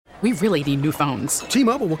We really need new phones.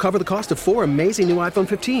 T-Mobile will cover the cost of 4 amazing new iPhone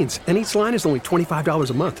 15s, and each line is only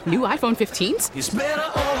 $25 a month. New iPhone 15s? It's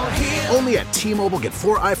better over here. Only at T-Mobile, get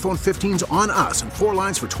 4 iPhone 15s on us and 4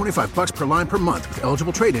 lines for $25 per line per month with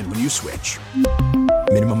eligible trade-in when you switch.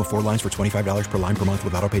 Minimum of 4 lines for $25 per line per month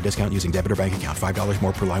with autopay discount using debit or bank account. $5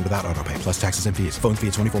 more per line without autopay, plus taxes and fees. Phone fee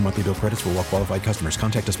at 24 monthly bill credits for well-qualified customers.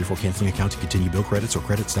 Contact us before canceling account to continue bill credits or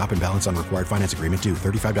credit stop and balance on required finance agreement due.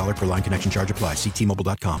 $35 per line connection charge applies. See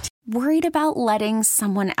T-Mobile.com. Worried about letting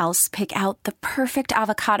someone else pick out the perfect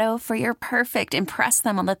avocado for your perfect impress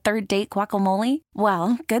them on the third date guacamole?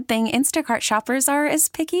 Well, good thing Instacart shoppers are as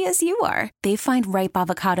picky as you are. They find ripe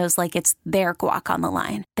avocados like it's their guac on the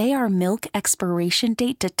line. They are milk expiration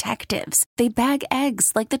date detectives. They bag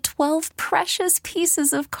eggs like the 12 precious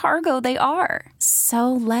pieces of cargo they are.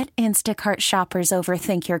 So let Instacart shoppers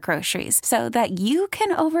overthink your groceries so that you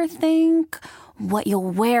can overthink what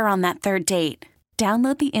you'll wear on that third date.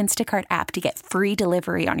 Download the Instacart app to get free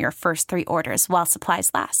delivery on your first 3 orders while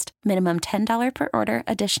supplies last. Minimum $10 per order.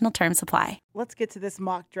 Additional terms apply. Let's get to this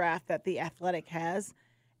mock draft that The Athletic has.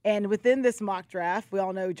 And within this mock draft, we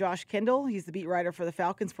all know Josh Kendall. He's the beat writer for the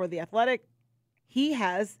Falcons for The Athletic. He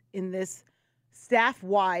has, in this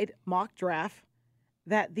staff-wide mock draft,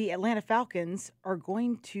 that the Atlanta Falcons are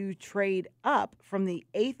going to trade up from the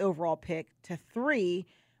 8th overall pick to 3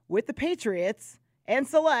 with the Patriots and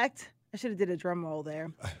select – I should have did a drum roll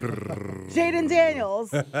there. Jayden Daniels,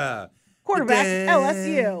 quarterback,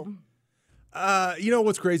 LSU. You know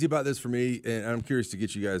what's crazy about this for me, and I'm curious to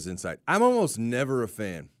get you guys' insight. I'm almost never a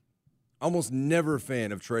fan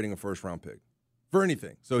of trading a first-round pick for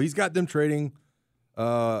anything. So he's got them trading,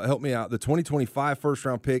 help me out, the 2025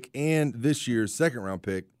 first-round pick and this year's second-round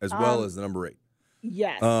pick as well as the number 8.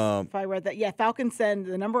 Yes, if I read that. Yeah, Falcons send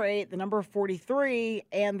the number 8, the number 43,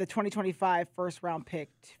 and the 2025 first-round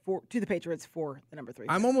pick to the Patriots for the number 3.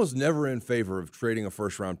 I'm almost never in favor of trading a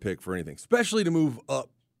first-round pick for anything, especially to move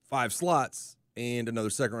up 5 slots and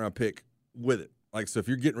another second-round pick with it. Like, so if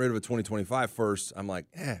you're getting rid of a 2025 first, I'm like,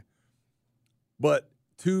 eh. But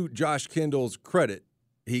to Josh Kendall's credit,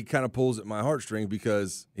 he kind of pulls at my heartstring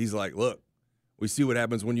because he's like, look, we see what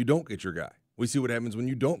happens when you don't get your guy. We see what happens when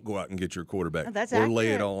you don't go out and get your quarterback or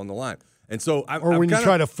lay it all on the line. And so I'm when you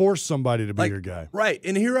try to force somebody to be your guy. Right.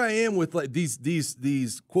 And here I am with like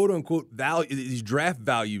these quote unquote these draft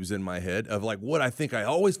values in my head of like what I think I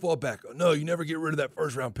always fall back on. No, you never get rid of that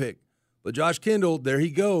first round pick. But Josh Kendall, there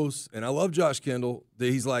he goes. And I love Josh Kendall.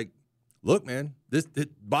 He's like, look, man,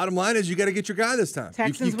 bottom line is you got to get your guy this time.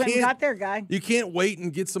 Texans went and got their guy. You can't wait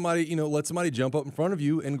and get somebody, let somebody jump up in front of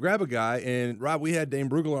you and grab a guy. And Rob, we had Dane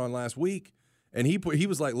Brugler on last week. And he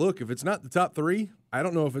was like, "Look, if it's not the top 3, I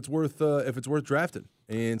don't know if it's worth drafting."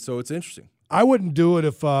 And so it's interesting. I wouldn't do it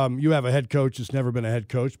if you have a head coach that's never been a head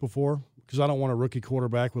coach before, because I don't want a rookie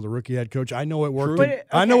quarterback with a rookie head coach. I know it worked.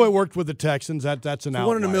 I know it worked with the Texans. That's an outlier.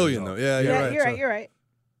 1 in a million, though. Yeah, you're right.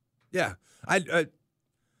 Yeah, I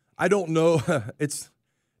don't know.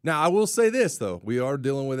 Now I will say this though: we are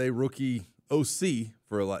dealing with a rookie OC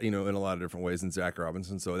for a lot, in a lot of different ways than Zach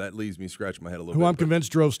Robinson. So that leaves me scratching my head a little bit. Who I'm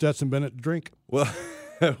convinced drove Stetson Bennett to drink. Well,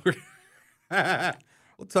 we'll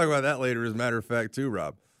talk about that later, as a matter of fact, too,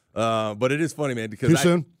 Rob. But it is funny, man, because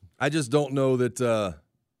soon? I just don't know that.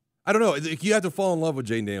 I don't know. You have to fall in love with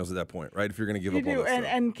Jayden Daniels at that point, right? If you're going to give up all that stuff.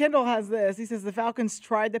 And Kendall has this. He says the Falcons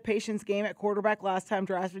tried the patience game at quarterback last time,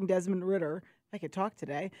 drafting Desmond Ridder. I could talk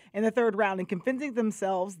today, in the 3rd round, and convincing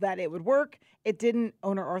themselves that it would work. It didn't.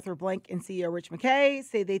 Owner Arthur Blank and CEO Rich McKay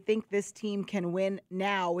say they think this team can win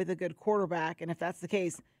now with a good quarterback. And if that's the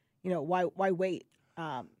case, why wait?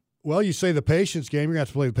 Well, you say the patience game. You're going to have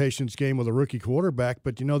to play the patience game with a rookie quarterback,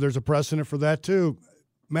 but, there's a precedent for that too.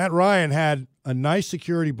 Matt Ryan had a nice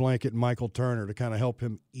security blanket in Michael Turner to kind of help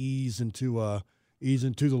him ease into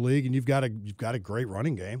the league, and you've got a great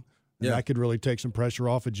running game. And that could really take some pressure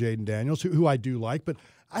off of Jayden Daniels, who I do like. But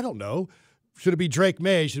I don't know. Should it be Drake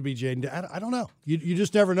May? Should it be Jayden? I don't know. You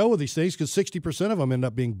just never know with these things because 60% of them end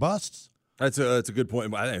up being busts. That's a good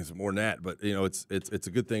point. I think it's more than that. But, it's a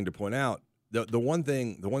good thing to point out. The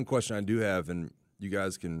one question I do have, and you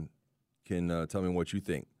guys can tell me what you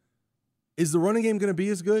think, is the running game going to be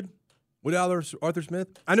as good without Arthur Smith?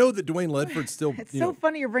 I know that Dwayne Ledford's still. It's so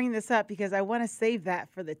funny you're bringing this up because I want to save that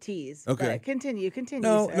for the tease. Okay, but continue.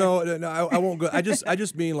 No, sir. no, I won't go. I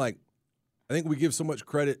just mean like, I think we give so much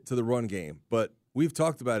credit to the run game, but we've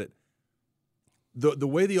talked about it. The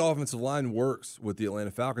way the offensive line works with the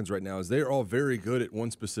Atlanta Falcons right now is they're all very good at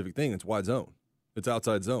one specific thing. It's wide zone. It's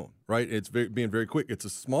outside zone, right? It's being very quick. It's a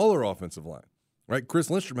smaller offensive line, right? Chris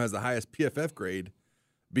Lindstrom has the highest PFF grade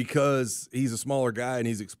because he's a smaller guy and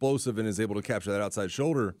he's explosive and is able to capture that outside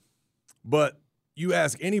shoulder. But you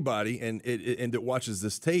ask anybody and that watches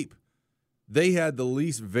this tape, they had the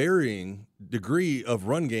least varying degree of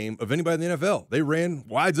run game of anybody in the NFL. They ran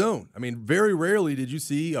wide zone. I mean, very rarely did you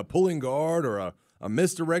see a pulling guard or a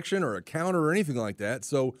misdirection or a counter or anything like that.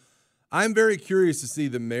 So I'm very curious to see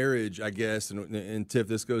the marriage, I guess, and Tiff,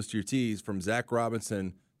 this goes to your tease, from Zach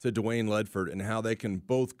Robinson to Dwayne Ledford, and how they can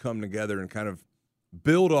both come together and kind of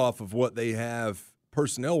build off of what they have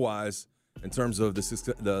personnel-wise in terms of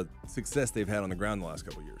the success they've had on the ground the last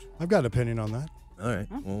couple of years. I've got an opinion on that. All right.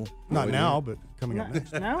 Well, not now, but coming up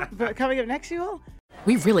next. No, but coming up next, you will?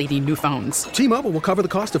 We really need new phones. T-Mobile will cover the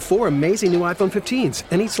cost of 4 amazing new iPhone 15s,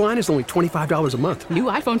 and each line is only $25 a month. New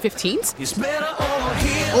iPhone 15s? It's better over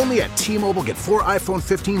here. Only at T-Mobile, get 4 iPhone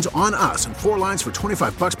 15s on us and 4 lines for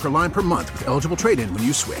 $25 per line per month with eligible trade-in when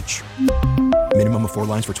you switch. Minimum of 4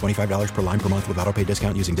 lines for $25 per line per month with autopay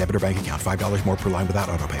discount using debit or bank account. $5 more per line without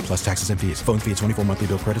autopay, plus taxes and fees. Phone fee at 24 monthly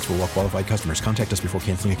bill credits for well-qualified customers. Contact us before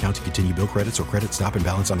canceling account to continue bill credits or credit stop and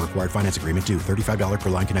balance on required finance agreement due. $35 per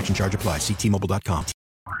line connection charge applies. See T-Mobile.com.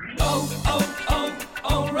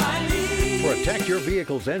 O'Reilly. Protect your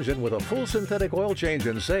vehicle's engine with a full synthetic oil change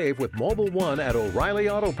and save with Mobil 1 at O'Reilly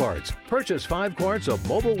Auto Parts. Purchase 5 quarts of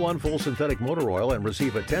Mobil 1 full synthetic motor oil and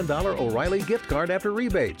receive a $10 O'Reilly gift card after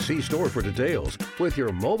rebate. See store for details. With your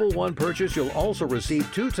Mobil 1 purchase, you'll also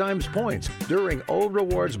receive 2 times points during O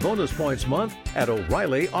Rewards Bonus Points Month at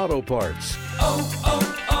O'Reilly Auto Parts.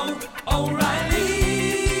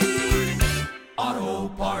 O'Reilly Auto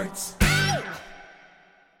Parts.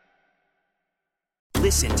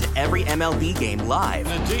 Listen to every MLB game live.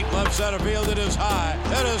 In the deep left center field, it is high,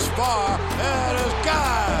 it is far, it is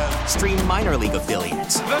gone. Stream minor league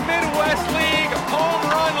affiliates. The Midwest League home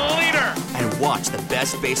run leader. And watch the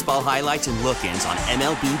best baseball highlights and look-ins on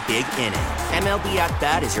MLB Big Inning. MLB At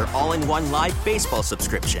Bat is your all-in-one live baseball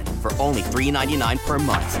subscription for only $3.99 per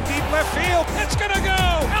month. Deep left field, it's gonna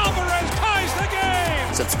go. Alvarez ties the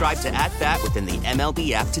game. Subscribe to At Bat within the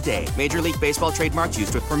MLB app today. Major League Baseball trademarks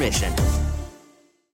used with permission.